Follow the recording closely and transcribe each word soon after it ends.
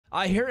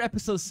I hear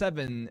episode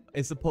 7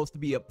 is supposed to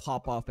be a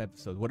pop-off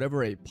episode,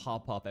 whatever a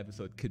pop-off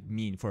episode could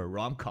mean for a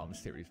rom-com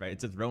series, right?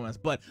 It's just romance,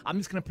 but I'm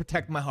just gonna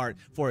protect my heart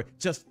for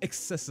just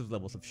excessive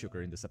levels of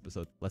sugar in this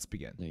episode. Let's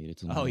begin.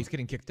 Oh, he's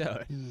getting kicked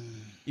out.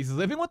 He's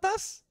living with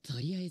us?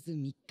 I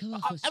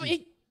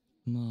mean,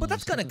 but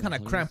that's gonna kind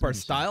of cramp our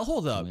style.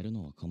 Hold up.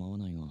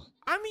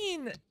 I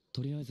mean,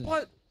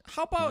 but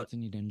how about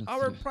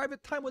our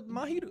private time with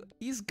Mahiru?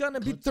 He's gonna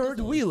be third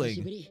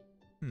wheeling.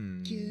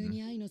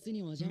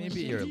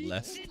 Maybe you're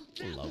less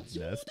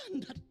loveless.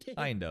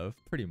 Kind of,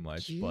 pretty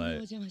much,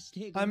 but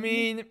I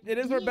mean, it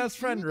is our best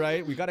friend,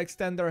 right? We gotta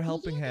extend our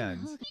helping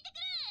hands.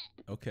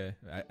 Okay,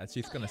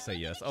 she's gonna say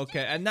yes.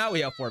 Okay, and now we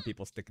have 4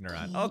 people sticking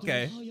around.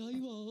 Okay.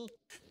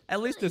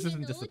 At least this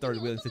isn't just a third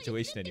wheeling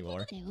situation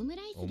anymore.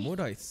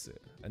 Omurice.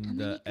 And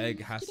the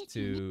egg has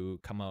to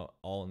come out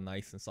all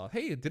nice and soft.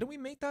 Hey, didn't we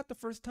make that the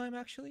first time,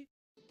 actually?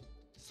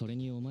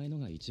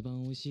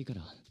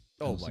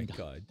 Oh my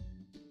god.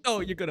 Oh,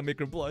 you're gonna make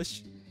her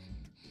blush.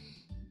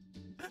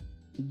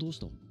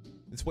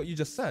 It's what you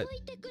just said.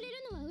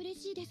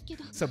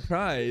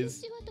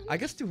 Surprise. I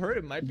guess to her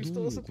it might be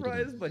still a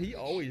surprise, but he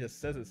always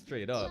just says it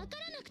straight up.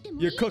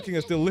 Your cooking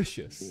is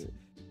delicious.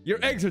 Your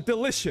eggs are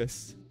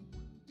delicious.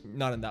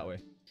 Not in that way.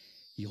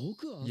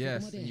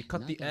 Yes, you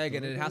cut the egg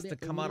and it has to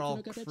come out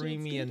all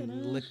creamy and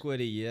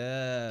liquidy.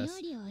 Yes.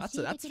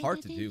 That's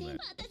hard to do, man.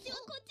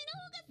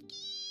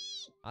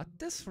 At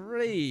this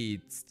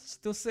rate,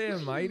 Chitose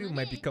and Mairu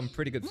might become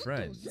pretty good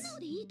friends.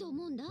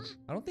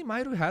 I don't think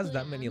Mairu has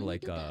that many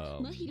like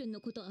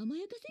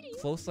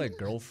close like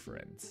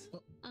girlfriends,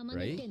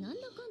 right?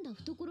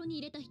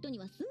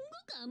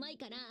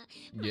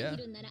 Yeah.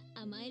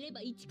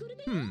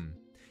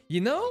 You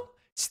know,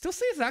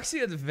 Chitose is actually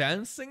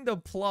advancing the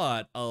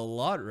plot a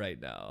lot right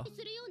now.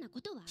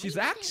 She's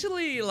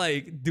actually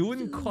like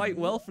doing quite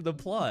well for the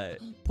plot.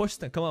 Push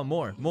them, come on,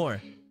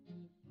 more.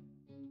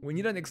 We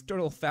need an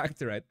external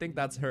factor. I think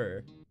that's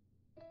her.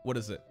 What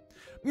is it?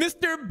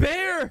 Mr.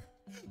 Bear!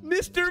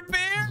 Mr.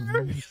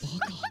 Bear!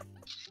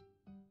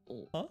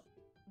 Huh?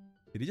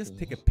 Did he just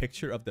take a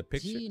picture of the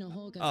picture?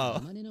 Oh.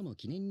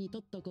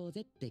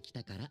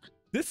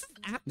 This is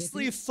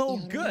actually so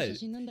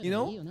good. You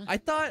know, I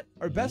thought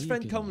our best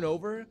friend coming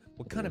over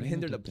would kind of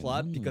hinder the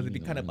plot because it'd be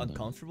kind of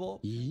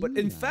uncomfortable. But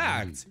in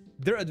fact,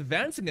 they're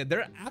advancing it.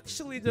 They're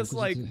actually just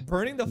like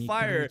burning the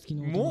fire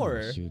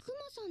more.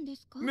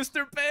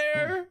 Mr.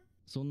 Bear!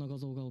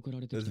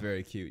 That's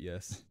very cute,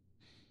 yes.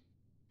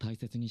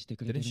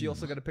 Didn't she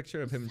also get a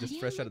picture of him just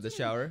fresh out of the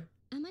shower?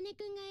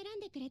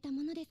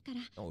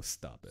 Oh,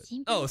 stop it.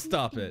 Oh,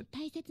 stop it.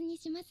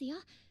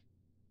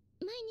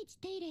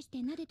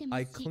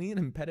 I clean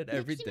and pet it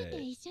every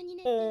day.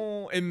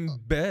 Oh, in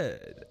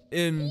bed.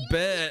 In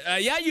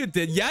bed. Yeah, you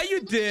did. Yeah,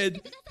 you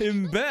did.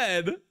 In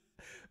bed.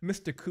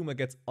 Mr. Kuma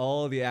gets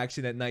all the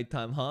action at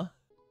nighttime, huh?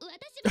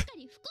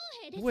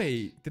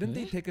 Wait, didn't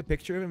they take a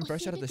picture of him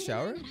fresh out of the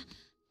shower?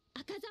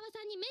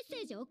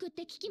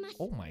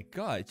 Oh my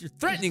god, you're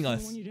threatening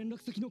us!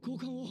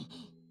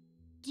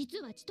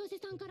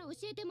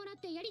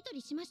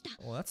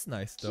 Oh, that's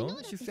nice though.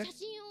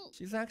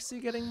 She's actually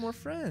getting more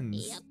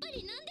friends.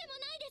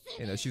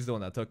 You know, she's the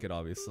one that took it,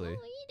 obviously.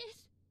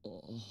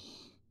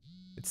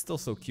 It's still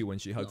so cute when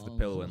she hugs the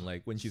pillow and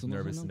like when she's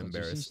nervous and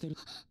embarrassed.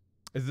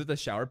 Is it the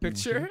shower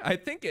picture? I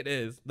think it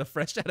is. The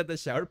fresh out of the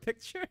shower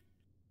picture?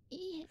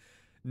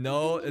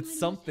 No, it's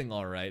something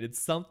alright. It's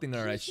something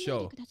alright.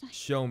 Show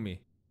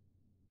me.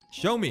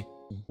 Show me.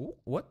 Ooh,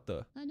 what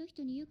the?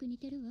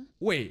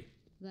 Wait.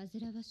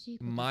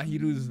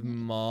 Mahiru's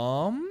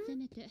mom?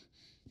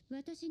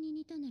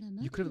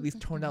 You could at least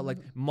turn out like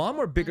mom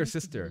or bigger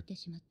sister.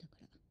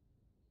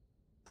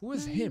 Who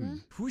is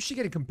him? Who is she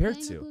getting compared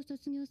to?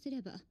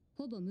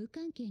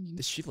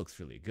 She looks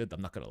really good.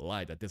 I'm not gonna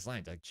lie. That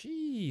design, like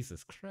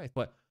Jesus Christ.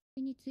 But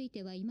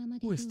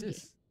who is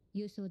this?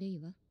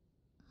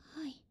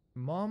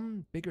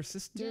 Mom, bigger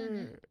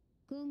sister?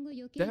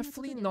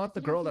 Definitely not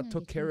the girl that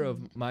took care of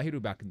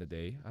Mahiru back in the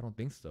day. I don't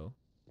think so.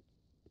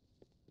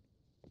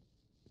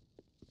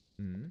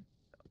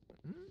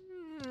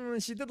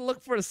 She did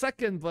look for a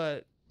second,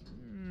 but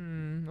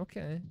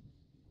okay.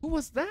 Who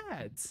was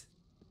that?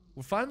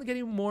 We're finally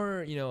getting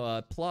more, you know,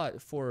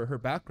 plot for her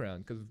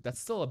background, because that's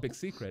still a big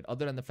secret.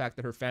 Other than the fact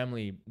that her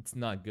family, it's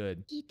not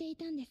good.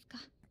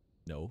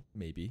 No,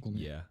 maybe.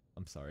 Yeah,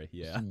 I'm sorry.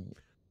 Yeah.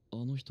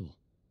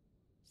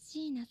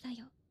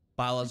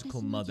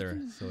 Biological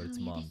mother, so it's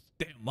mom.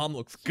 Damn, mom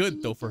looks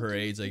good though for her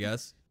age, I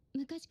guess.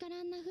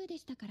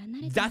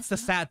 That's the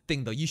sad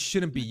thing though. You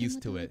shouldn't be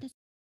used to it.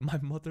 My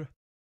mother.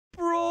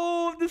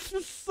 Bro, this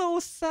is so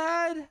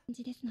sad.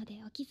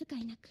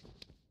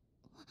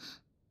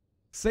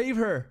 Save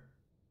her.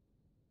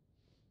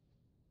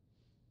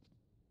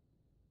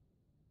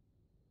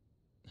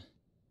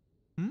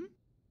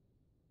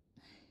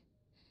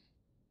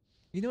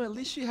 You know, at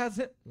least she has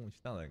it. Oh,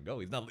 she's not letting go.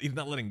 He's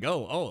not letting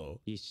go. Oh.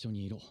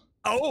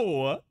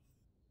 Oh.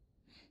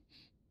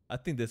 I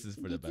think this is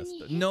for the best.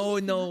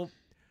 No.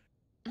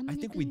 I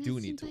think we do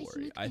need to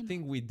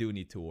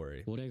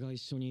worry.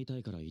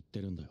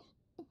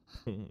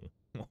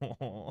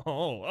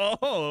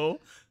 Oh.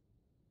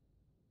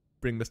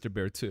 Bring Mr.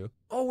 Bear too.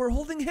 Oh, we're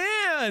holding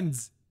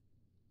hands.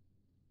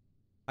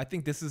 I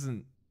think this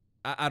isn't.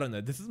 I don't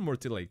know. This is more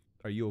to like,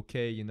 are you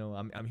okay? You know,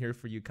 I'm here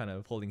for you, kind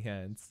of holding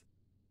hands.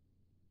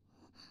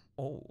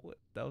 Oh,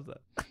 that was a.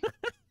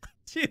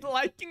 She's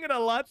liking it a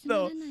lot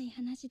though.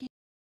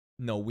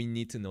 No, we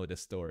need to know the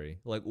story.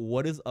 Like,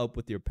 what is up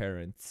with your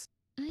parents?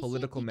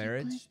 Political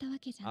marriage?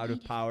 Out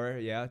of power?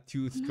 Yeah.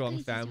 Two strong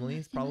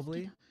families,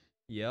 probably.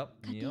 Yep.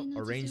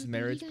 Arranged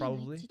marriage,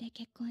 probably.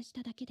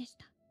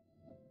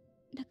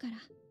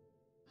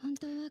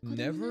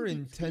 Never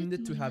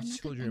intended to have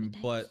children,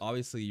 but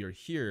obviously you're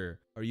here.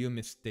 Are you a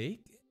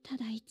mistake?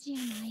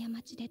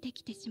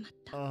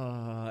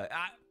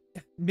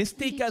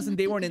 Mistake as in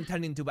they weren't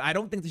intending to, but I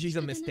don't think that she's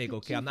a mistake,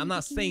 okay? I'm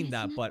not saying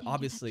that, but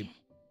obviously.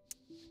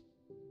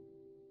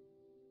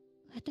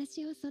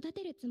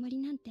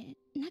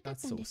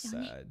 That's so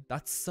sad.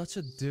 That's such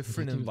a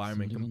different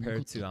environment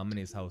compared to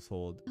Amane's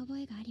household.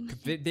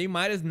 They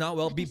might as not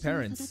well be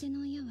parents.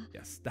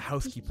 Yes, the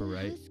housekeeper,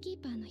 right?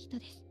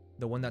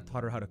 The one that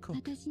taught her how to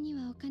cook.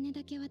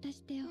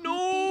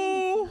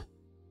 No!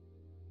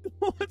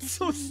 It's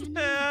so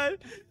sad.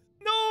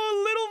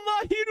 No, little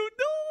Mahiru,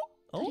 no!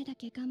 Oh?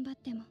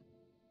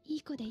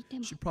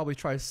 She probably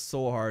tries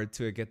so hard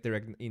to get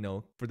their, you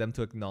know, for them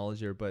to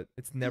acknowledge her, but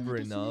it's never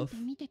enough.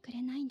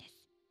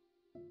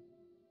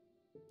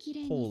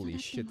 Holy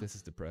shit, this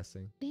is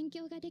depressing.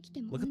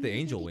 Look at the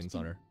angel wings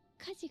on her.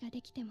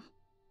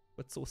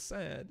 But so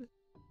sad.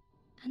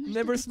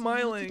 Never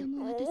smiling.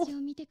 Oh.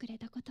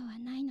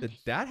 The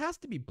dad has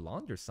to be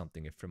blonde or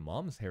something if your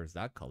mom's hair is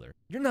that color.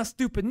 You're not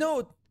stupid,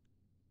 no!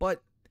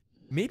 But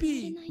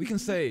maybe we can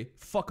say,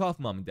 fuck off,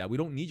 mom and dad. We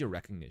don't need your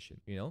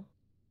recognition, you know?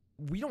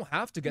 We don't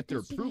have to get their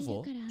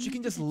approval. She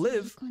can just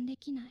live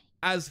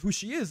as who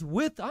she is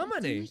with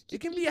Amane.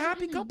 It can be a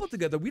happy couple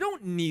together. We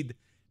don't need...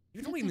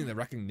 You don't need the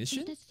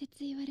recognition.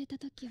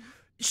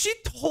 She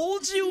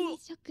told you...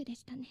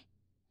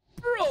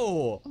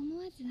 Bro!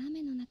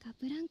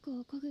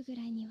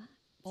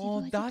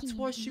 Oh, that's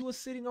why she was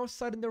sitting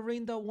outside in the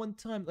rain that one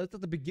time. That's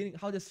at the beginning,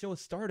 how this show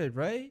started,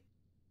 right?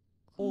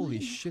 Holy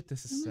shit,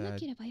 this is sad.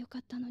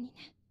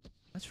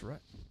 That's right.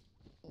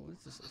 Oh,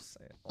 this is so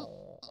sad.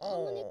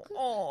 Oh.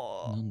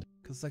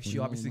 Because like she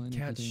obviously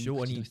can't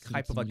show any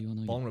type of like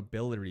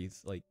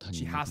vulnerabilities. Like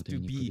she has to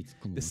be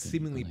the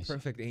seemingly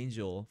perfect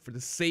angel for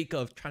the sake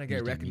of trying to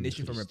get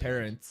recognition from her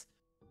parents.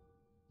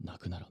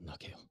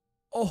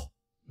 Oh.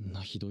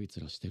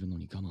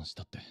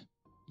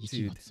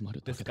 Dude,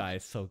 this guy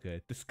is so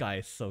good. This guy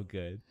is so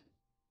good.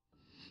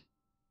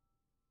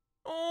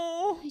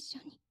 Oh.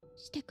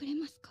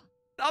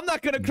 I'm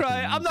not gonna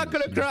cry. I'm not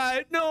gonna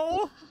cry.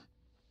 No.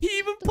 He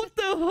even put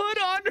the hood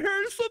on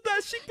her so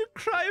that she could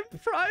cry in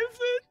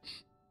private.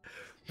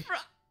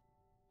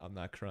 I'm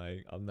not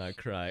crying. I'm not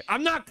crying.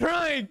 I'm not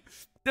crying!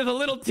 There's a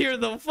little tear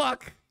though.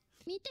 Fuck.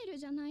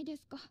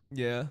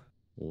 Yeah.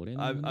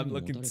 I'm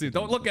looking too.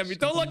 Don't look at me.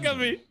 Don't look at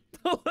me.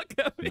 Don't look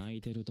at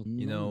me.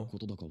 You know,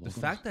 the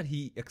fact that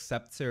he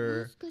accepts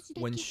her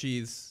when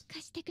she's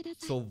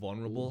so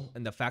vulnerable,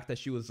 and the fact that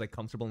she was like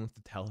comfortable enough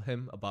to tell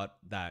him about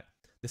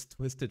this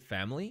twisted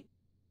family,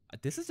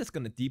 this is just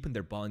gonna deepen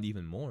their bond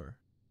even more.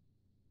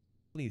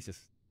 Please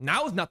just...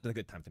 Now is not the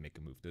good time to make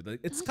a move, dude. Like,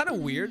 it's kind of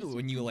weird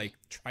when you like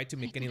try to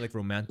make any like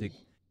romantic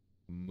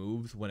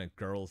moves when a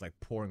girl's like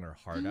pouring her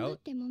heart out.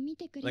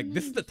 Like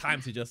this is the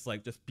time to just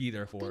be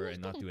there for her and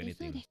not do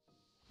anything.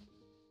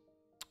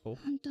 Oh.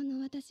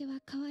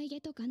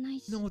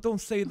 No,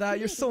 don't say that.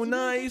 You're so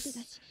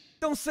nice.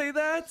 Don't say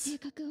that.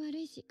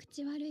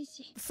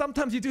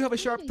 Sometimes you do have a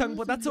sharp tongue,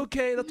 but that's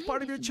okay. That's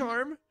part of your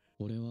charm.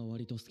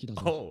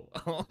 Oh.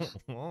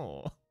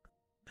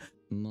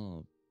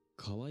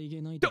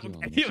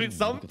 Even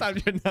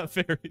sometimes you're not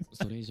very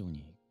nice.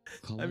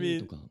 I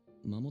mean,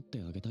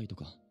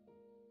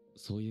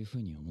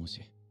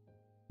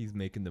 he's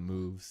making the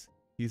moves.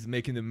 He's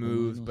making the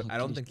moves, but I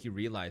don't think he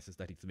realizes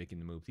that he's making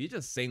the moves. He's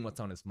just saying what's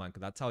on his mind,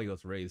 because that's how he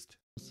was raised.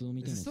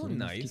 It's so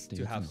nice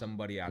to have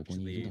somebody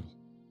actually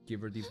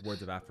give her these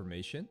words of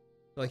affirmation.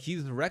 Like,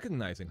 he's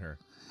recognizing her.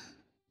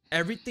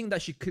 Everything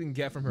that she couldn't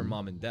get from her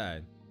mom and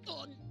dad,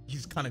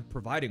 he's kind of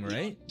providing,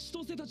 right?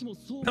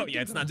 No,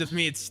 yeah, it's not just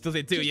me, it's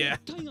Chitose too, yeah.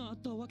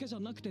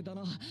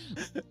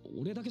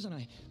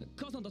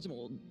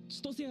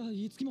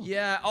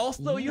 Yeah,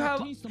 also you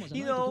have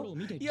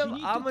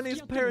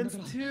Amane's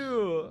parents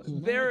too.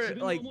 They're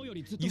like,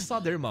 you saw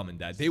their mom and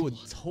dad, they would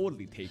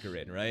totally take her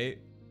in, right?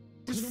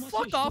 Just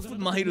fuck off with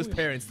Mahiru's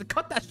parents.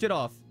 Cut that shit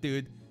off,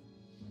 dude.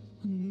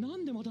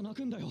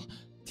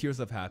 Tears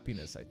of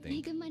happiness, I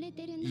think.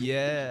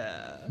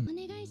 Yeah.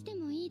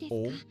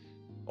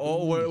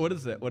 Oh, what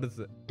is it? What is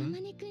it?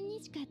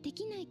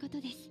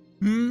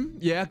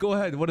 Yeah, go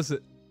ahead. What is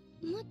it?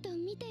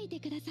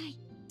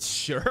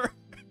 Sure.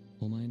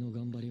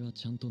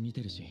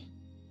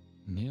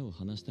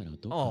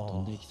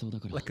 Oh,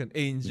 like an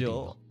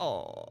angel.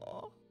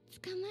 Oh.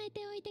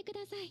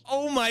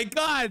 Oh my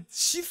god,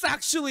 she's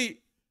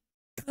actually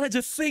kind of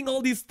just saying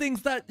all these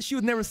things that she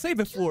would never say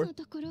before.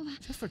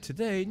 Just for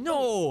today?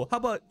 No! How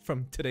about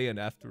from today and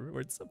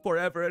afterwards?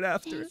 Forever and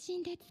after?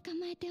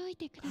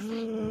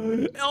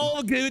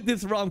 Oh, good.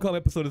 This rom-com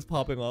episode is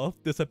popping off.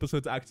 This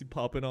episode's actually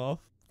popping off.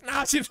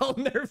 Ah, she's all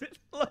nervous.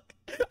 Look.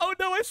 Oh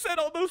no, I said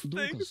all those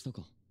things.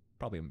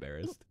 Probably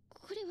embarrassed.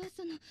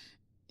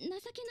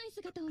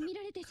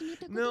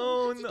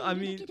 No, I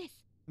mean,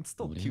 it's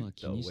still cute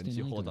though when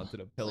she holds onto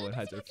the pillow and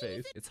hides her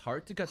face. It's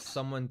hard to get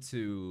someone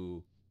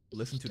to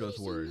listen to those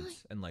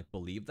words and like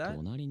believe that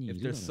if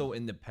they're so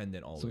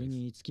independent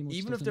always.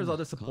 Even if there's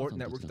other support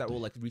networks that will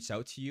like reach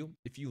out to you,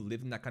 if you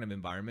live in that kind of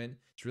environment,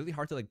 it's really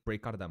hard to like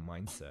break out of that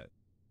mindset.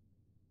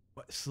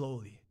 But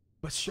slowly,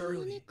 but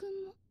surely.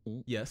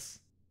 Yes.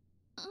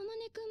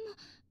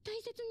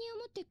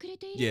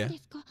 Yeah.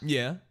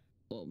 Yeah.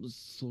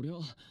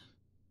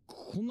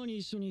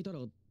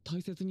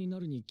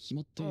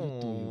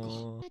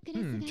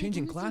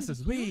 Changing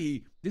classes.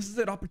 Wait, this is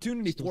an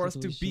opportunity for us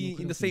to be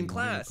in the same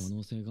class.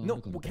 No,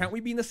 can't we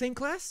be in the same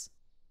class?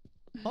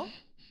 Huh?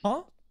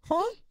 Huh?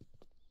 Huh?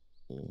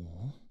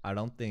 I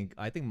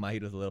think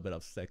Mahiru's a little bit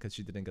upset because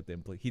he didn't get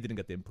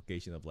the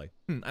implication of like,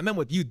 I meant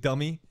with you,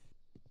 dummy.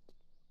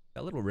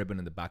 That little ribbon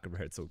in the back of her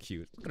head, so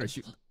cute. Look at her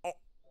shoot. Oh,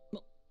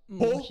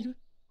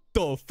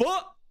 the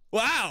fuck?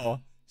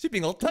 Wow, she's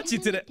being all touchy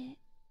today.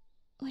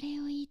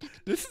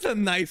 This is a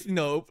nice,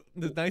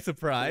 nice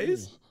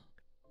surprise.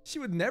 She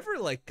would never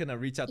like gonna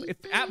reach out. If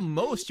at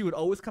most, she would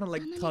always kind of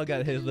like tug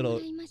at his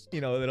little,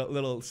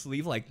 little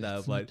sleeve like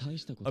that. But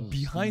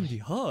behind the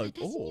hug,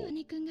 oh,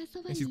 and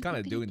she's kind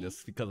of doing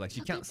this because like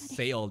she can't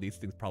say all these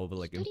things probably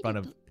like in front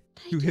of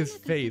his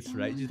face,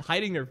 right? She's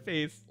hiding her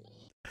face,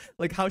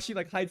 like how she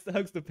like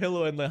hugs the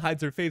pillow and like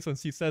hides her face when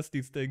she says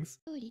these things.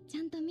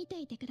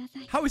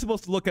 How are we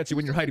supposed to look at you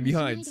when you're hiding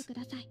behind?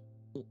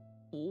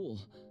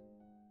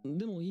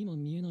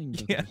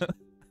 Yeah.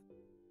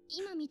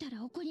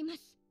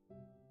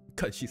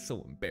 Because she's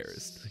so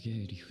embarrassed.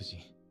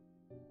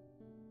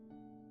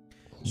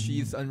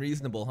 She's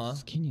unreasonable, huh?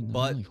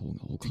 But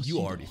you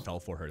already fell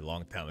for her a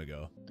long time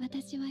ago.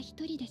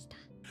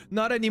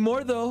 Not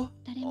anymore, though.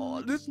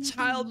 Oh, this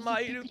child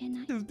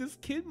this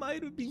kid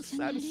might have been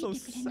sad. Is so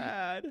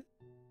sad.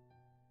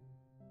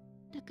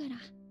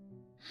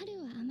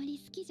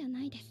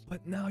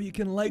 But now you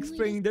can like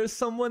spring. There's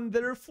someone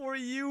there for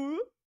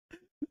you.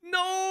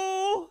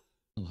 No!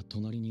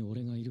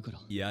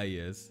 Yeah, he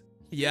is.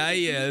 Yeah,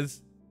 he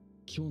is.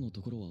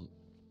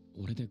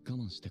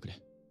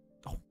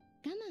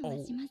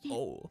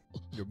 Oh,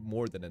 you're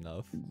more than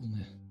enough.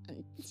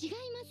 It's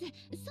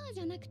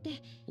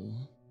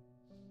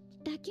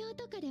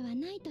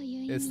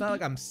not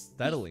like I'm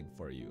settling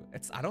for you.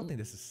 I don't think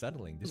this is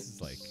settling. This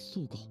is like,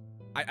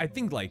 I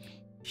think like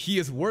he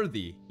is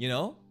worthy, you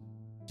know?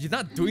 She's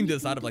not doing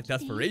this out of like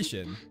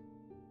desperation.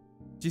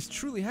 She's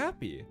truly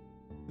happy.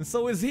 And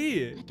so is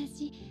he.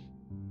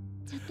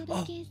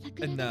 Oh,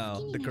 and now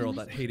the girl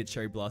that hated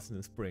cherry blossom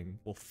in spring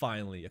will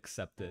finally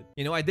accept it.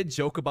 You know, I did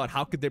joke about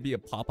how could there be a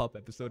pop-up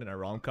episode in a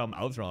rom-com.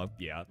 I was wrong.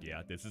 Yeah,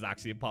 this is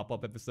actually a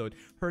pop-up episode.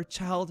 Her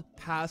child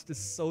past is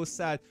so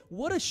sad.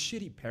 What a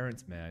shitty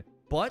parents, man.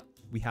 But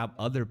we have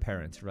other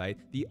parents, right?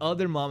 The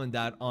other mom and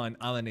dad on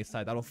Amane's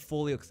side that'll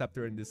fully accept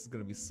her, and this is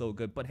gonna be so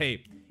good. But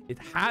hey, it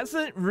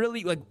hasn't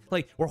really like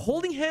we're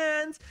holding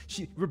hands.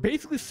 We're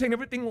basically saying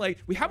everything, like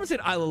we haven't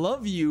said I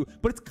love you,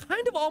 but it's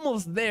kind of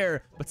almost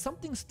there. But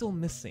something's still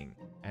missing,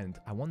 and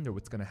I wonder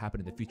what's gonna happen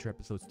in the future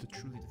episodes to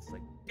truly just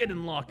like get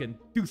in lock and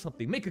do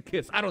something, make a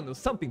kiss. I don't know,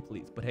 something,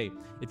 please. But hey,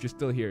 if you're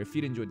still here, if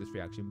you enjoyed this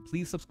reaction,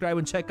 please subscribe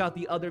and check out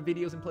the other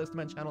videos and playlists on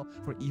my channel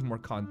for even more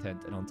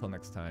content. And until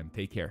next time,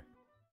 take care.